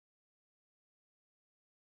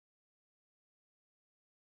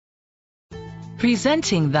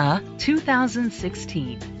Presenting the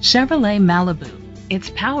 2016 Chevrolet Malibu. It's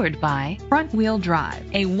powered by front-wheel drive,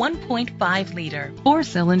 a 1.5-liter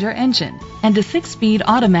four-cylinder engine, and a 6-speed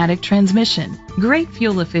automatic transmission. Great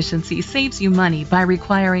fuel efficiency saves you money by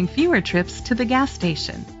requiring fewer trips to the gas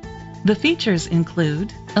station. The features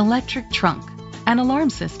include electric trunk, an alarm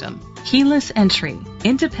system, keyless entry,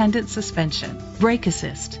 independent suspension, brake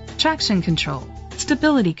assist, traction control,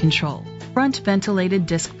 stability control, front ventilated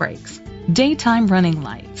disc brakes, daytime running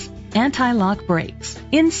lights, anti-lock brakes.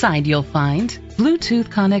 Inside you'll find Bluetooth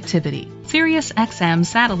connectivity, Sirius XM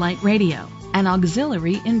satellite radio, an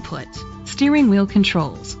auxiliary input, steering wheel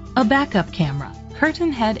controls, a backup camera,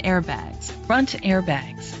 curtain head airbags, front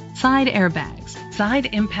airbags, side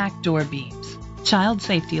impact door beams, child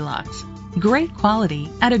safety locks. Great quality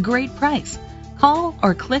at a great price. Call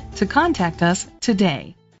or click to contact us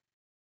today.